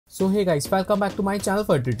So hey guys, welcome back to my channel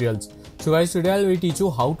for tutorials. So guys, today I will teach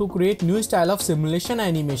you how to create new style of simulation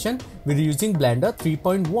animation with using Blender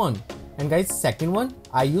 3.1. And guys, second one,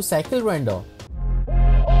 I use cycle render.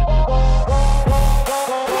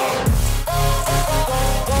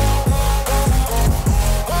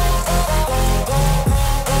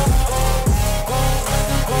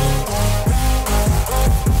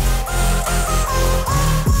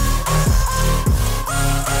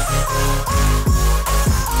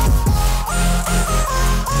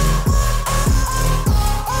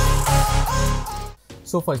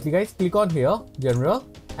 So firstly guys, click on here, general,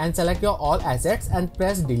 and select your all assets and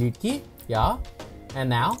press delete key. Yeah. And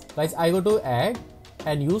now guys, I go to add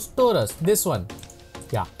and use Torus, this one.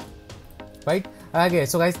 Yeah. Right. Okay.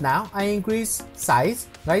 So guys, now I increase size.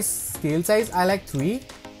 Guys, scale size I like 3,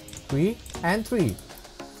 3 and 3.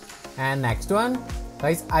 And next one,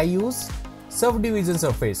 guys, I use subdivision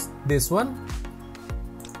surface, this one.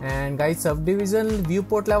 And guys, subdivision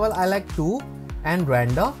viewport level I like 2 and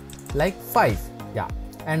render like 5. Yeah.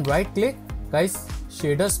 And right click, guys,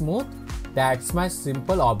 shader smooth, that's my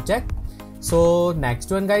simple object. So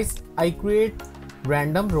next one guys, I create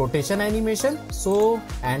random rotation animation. So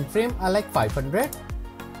end frame I like 500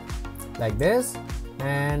 like this.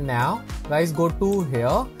 And now guys, go to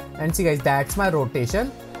here and see guys, that's my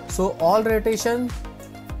rotation. So all rotation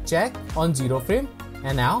check on 0 frame.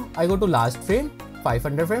 And now I go to last frame,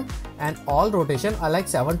 500 frame, and all rotation I like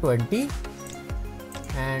 720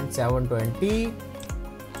 and 720,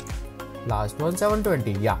 last one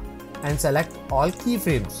 720. Yeah. And select all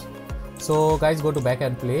keyframes. So guys, go to back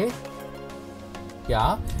and play.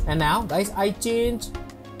 Yeah. And now guys, I change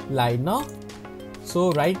liner.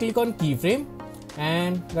 So right click on keyframe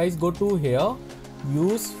and guys, go to here,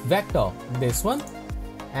 use vector, this one.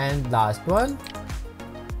 And last one,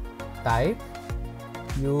 type,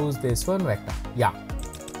 use this one, vector. Yeah.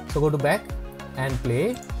 So go to back and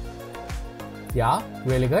play. Yeah,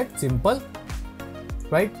 really good, simple,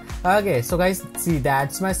 right? Okay, so guys, see,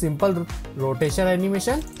 that's my simple rotation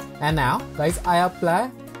animation. And now guys, I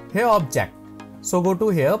apply hair object. So go to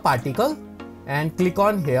here, particle, and click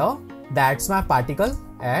on here, that's my particle,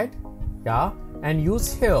 add. Yeah. And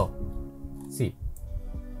use here, see,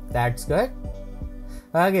 that's good.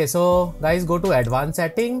 Okay, so guys, go to advanced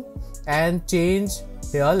setting and change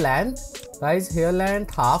hair length. Guys, hair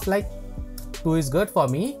length half, like 2 is good for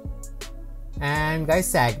me. And guys,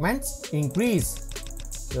 segments increase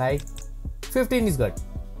like 15 is good.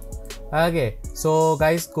 Okay, so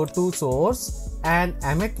guys, go to source and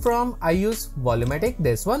emit from, I use volumetric,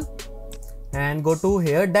 this one. And go to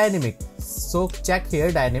hair dynamic. So check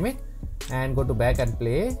hair dynamic and go to back and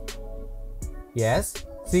play. Yes,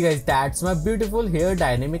 see guys, that's my beautiful hair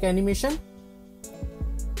dynamic animation.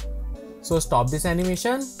 So stop this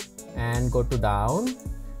animation and go to down.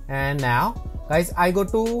 And now guys, I go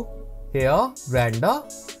to here, render,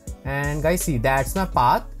 and guys, see, that's my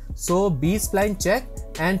path. So B spline check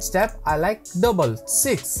and step I like double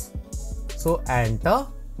 6. So enter.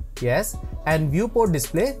 Yes. And viewport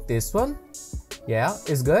display, this one. Yeah,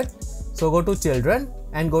 is good. So go to children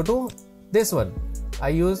and go to this one. I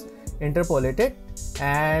use interpolated.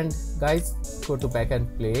 And guys, go to back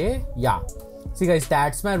and play. Yeah. See guys,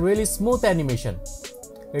 that's my really smooth animation.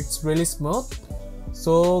 It's really smooth.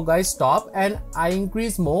 So guys, stop and I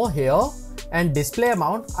increase more here. And display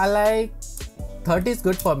amount I like 30 is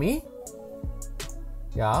good for me.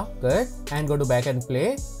 Yeah, good. And go to back and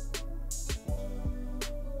play.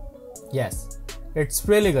 Yes, it's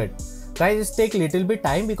really good. Guys, it take little bit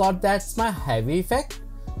time because that's my heavy effect.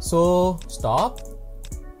 So stop.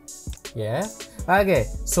 Yeah. Okay,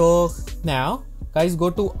 so now guys, go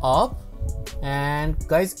to up and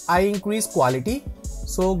guys, I increase quality.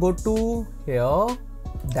 So go to here,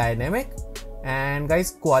 dynamic, and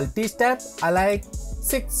guys, quality step I like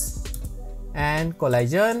 6. And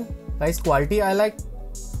collision, guys, quality I like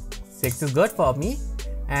 6 is good for me.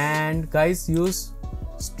 And guys, use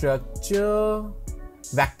structure,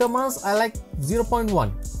 vector mask I like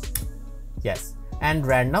 0.1. Yes. And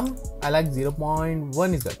random I like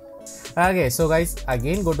 0.1 is good. Okay, so guys,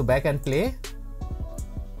 again go to back and play.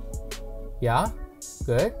 Yeah,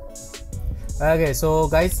 good. Okay, so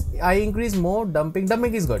guys, I increase more dumping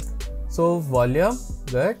is good. So volume,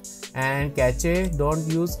 good. And cache, don't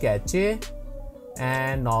use cache.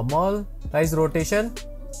 And normal, guys, rotation,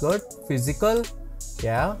 good. Physical,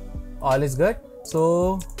 yeah, all is good.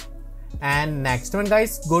 So, and next one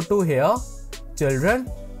guys, go to here,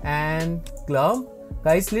 children, and clump.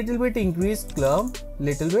 Guys, little bit increase clump,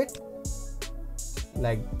 little bit,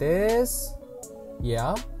 like this.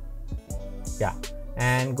 Yeah. Yeah.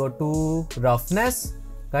 And go to roughness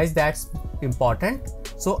guys, that's important.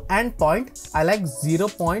 So end point I like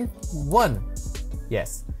 0.1.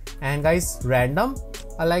 Yes, and guys, random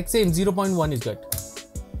I like same 0.1 is good.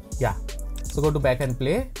 Yeah, so go to back and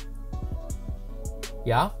play.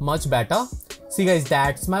 Yeah, much better. See guys,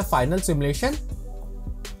 that's my final simulation.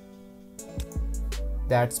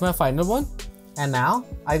 That's my final one. And now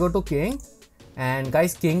I go to king, and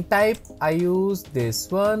guys, king type I use this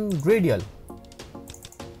one, radial.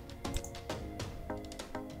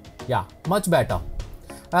 Yeah, much better.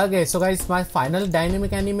 Okay, so guys, my final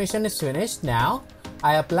dynamic animation is finished. Now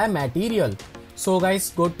I apply material. So guys,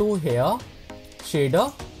 go to here,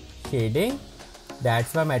 shader, shading,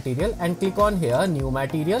 that's my material, and click on here, new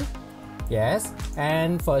material. Yes,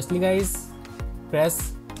 and firstly guys,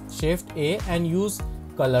 press shift A and use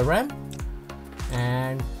color ramp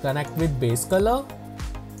and connect with base color,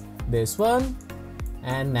 this one,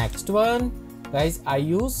 and next one guys, I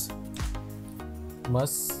use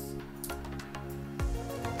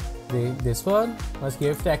this one must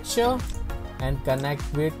give texture and connect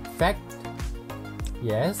with effect.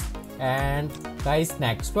 Yes, and guys,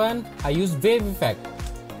 next one I use wave effect,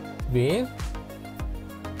 wave.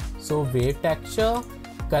 So wave texture,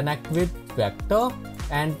 connect with vector,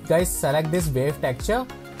 and guys, select this wave texture,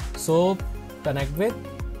 so connect with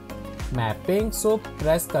mapping, so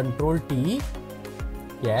press Ctrl T.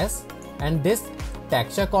 Yes, and this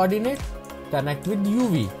texture coordinate, connect with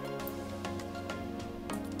UV.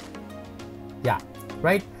 Yeah,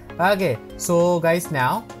 right. Okay, so guys,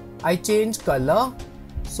 now I change color.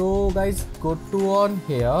 So guys, go to on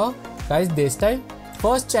here, guys, this time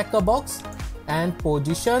first checker box and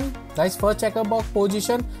position. Guys, first checker box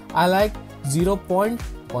position I like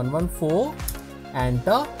 0.114,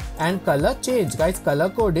 enter, and color change. Guys, color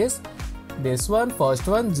code is this one, first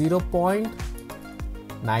one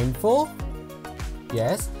 0.94.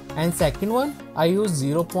 Yes, and second one I use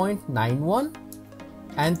 0.91,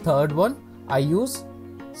 and third one I use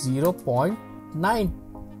 0.9.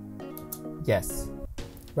 Yes,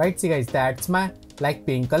 right. See guys, that's my like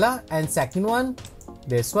pink color. And second one,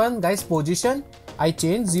 this one guys, position I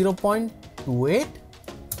change 0.28,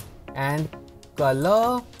 and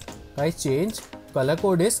color guys, change color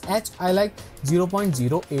code is H I like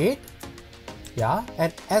 0.08. Yeah,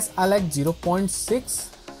 and S I like 0.6.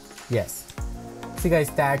 Yes, see guys,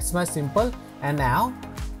 that's my simple. And now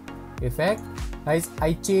effect guys,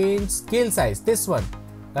 I change scale size, this one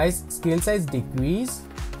guys, scale size decrease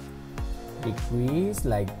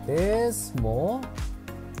like this, more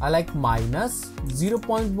I like minus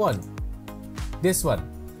 0.1. this one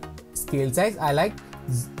scale size I like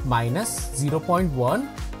minus 0.1.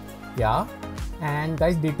 Yeah, and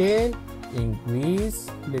guys, detail increase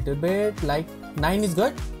little bit, like 9 is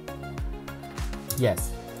good. Yes,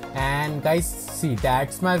 and guys, see,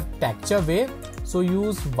 that's my texture wave, so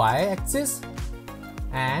use Y axis,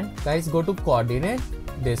 and guys, go to coordinate,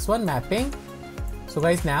 this one mapping. So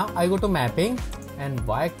guys, now I go to mapping, and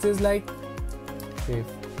Y axis like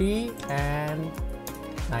 50 and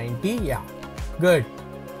 90. Yeah, good.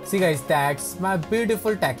 See guys, that's my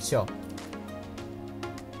beautiful texture.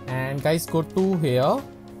 And guys, go to here,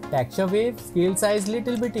 texture wave, scale size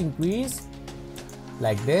little bit increase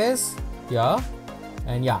like this. Yeah,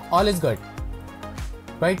 and yeah, all is good,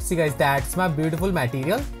 right? See guys, that's my beautiful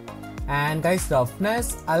material. And guys,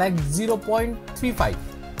 roughness I like 0.35.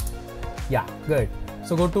 Yeah, good.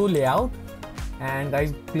 So go to layout, and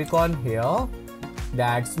guys, click on here,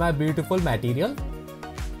 that's my beautiful material.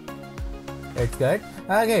 It's good.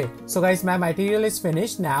 Okay, so guys, my material is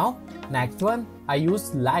finished. Now next one I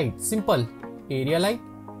use light, simple area light.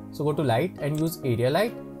 So go to light and use area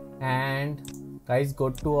light, and guys, go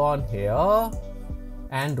to on here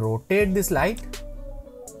and rotate this light,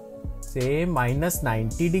 say minus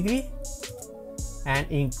 90 degree, and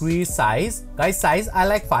increase size. Guys, size I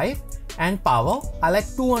like 5, and power I like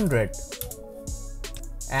 200.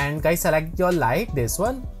 And guys, select your light, this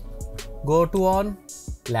one, go to on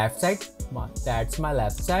left side, that's my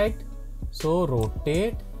left side, so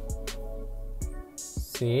rotate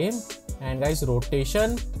same, and guys,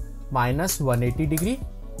 rotation minus 180 degree.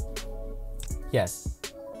 Yes,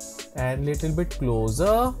 and little bit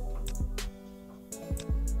closer.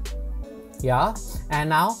 Yeah, and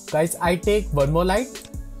now guys, I take one more light,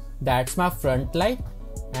 that's my front light,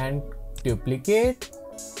 and duplicate,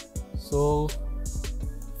 so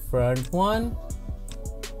front one,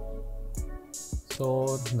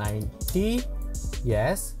 so 90.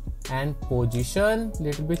 Yes, and position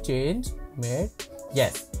little bit change, mid.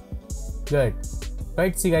 Yes, good,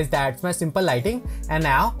 right? See guys, that's my simple lighting. And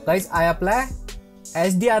now guys, I apply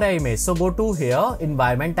HDRI image. So go to here,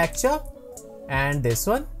 environment texture, and this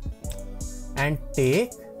one, and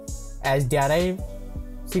take HDRI.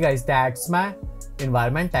 See guys, that's my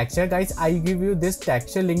environment texture. Guys, I give you this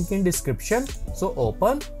texture link in description, so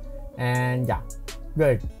open and yeah,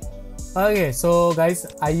 good. Okay, so guys,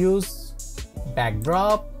 I use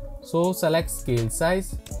backdrop, so select scale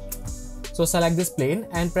size. So select this plane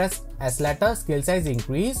and press S letter, scale size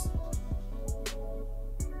increase.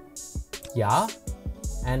 Yeah,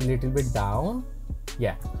 and little bit down.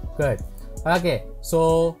 Yeah, good. Okay,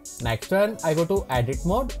 so next one, I go to edit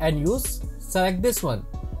mode and select this one.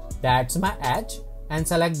 That's my edge, and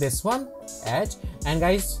select this one, edge, and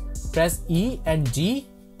guys press E and G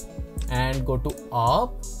and go to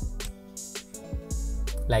up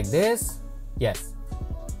like this. Yes,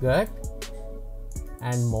 good.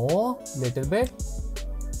 And more little bit.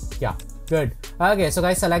 Yeah, good. Okay, so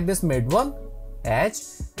guys, select this mid one, edge,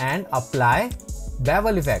 and apply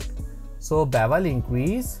bevel effect. So bevel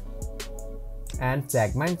increase and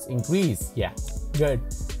segments increase. Yeah, good.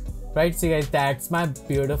 Right, see guys, that's my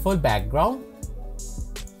beautiful background.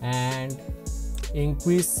 And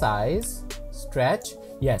increase size, stretch.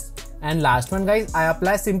 Yes, and last one guys, I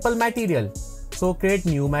apply simple material. So create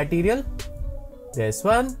new material, this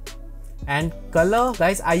one, and color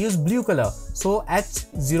guys, I use blue color. So H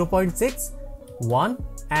 0.6, 1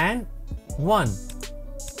 and 1.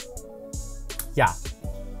 Yeah,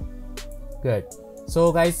 good.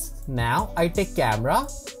 So guys, now I take camera.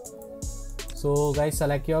 So guys,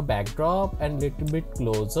 select your backdrop and little bit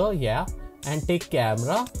closer. Yeah, and take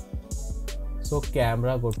camera. So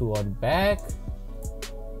camera, go to on back.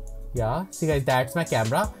 Yeah, see guys, that's my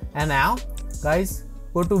camera. And now guys,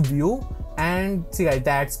 go to view and see guys,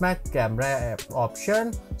 that's my camera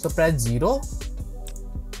option. So press 0.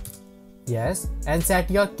 Yes, and set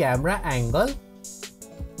your camera angle.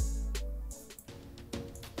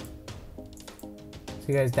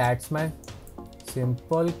 See guys, that's my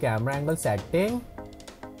simple camera angle setting.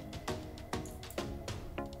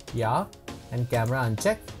 Yeah, and camera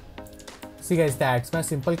uncheck. See guys, that's my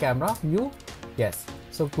simple camera view. Yes,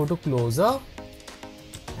 so go to closer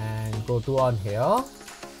and go to on here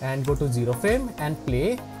and go to 0 frame and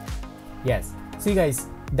play. Yes, see guys,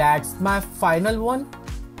 that's my final one.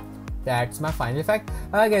 That's my final effect.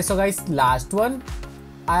 Okay, so guys, last one,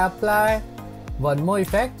 I apply one more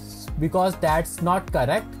effect because that's not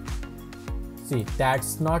correct. See,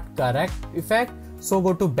 that's not correct effect. So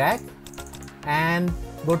go to back and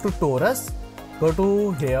go to Torus, go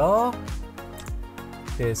to here,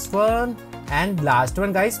 this one, and last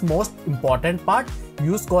one guys, most important part,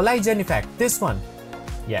 use collision effect, this one.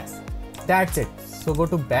 Yes, that's it. So go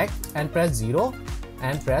to back and press 0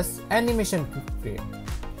 and press animation frame.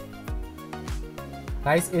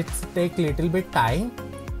 Guys, it's take little bit time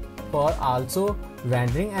for also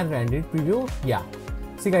rendering and rendering preview. Yeah,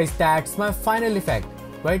 see guys, that's my final effect,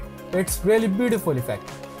 right? It's really beautiful effect.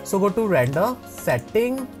 So go to render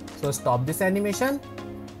setting, so stop this animation,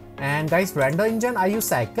 and guys, render engine I use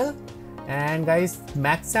cycle, and guys,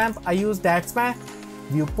 max amp I use, that's my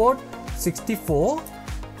viewport 64,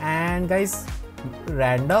 and guys,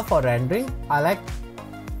 render for rendering I like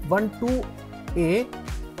 128.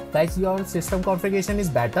 Guys, your system configuration is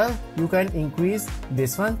better, you can increase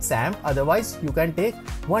this one SAMP, otherwise you can take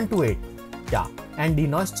 128. Yeah, and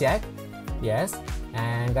denoise check. Yes,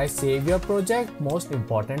 and guys, save your project, most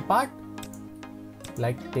important part,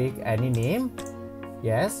 like take any name.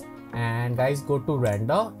 Yes, and guys, go to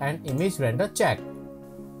render and image render check.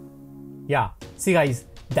 Yeah, see guys,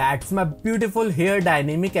 that's my beautiful hair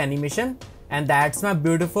dynamic animation, and that's my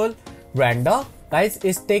beautiful render. Guys,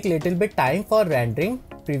 it take little bit time for rendering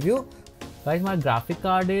preview. Guys, my graphic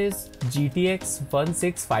card is GTX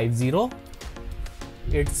 1650.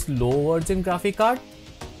 It's low version graphic card,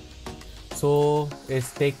 so it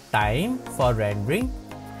take time for rendering.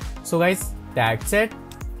 So guys, that's it.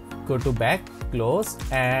 Go to back, close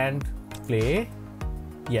and play.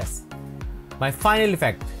 Yes, my final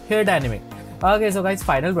effect, hair dynamic. Okay, so guys,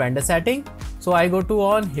 final render setting. So I go to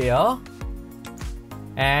on here,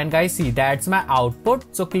 and guys, see, that's my output.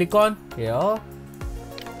 So click on here,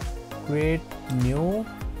 create new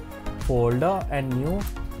folder and new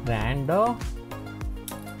render,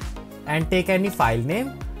 and take any file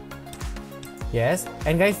name. Yes,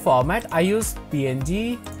 and guys, format I use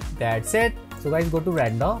PNG. That's it. So guys, go to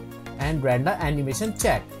render and render animation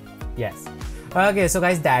check. Yes. Okay, so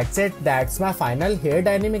guys, that's it. That's my final hair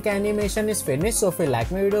dynamic animation is finished. So if you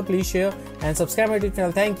like my video, please share and subscribe my YouTube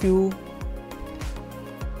channel. Thank you.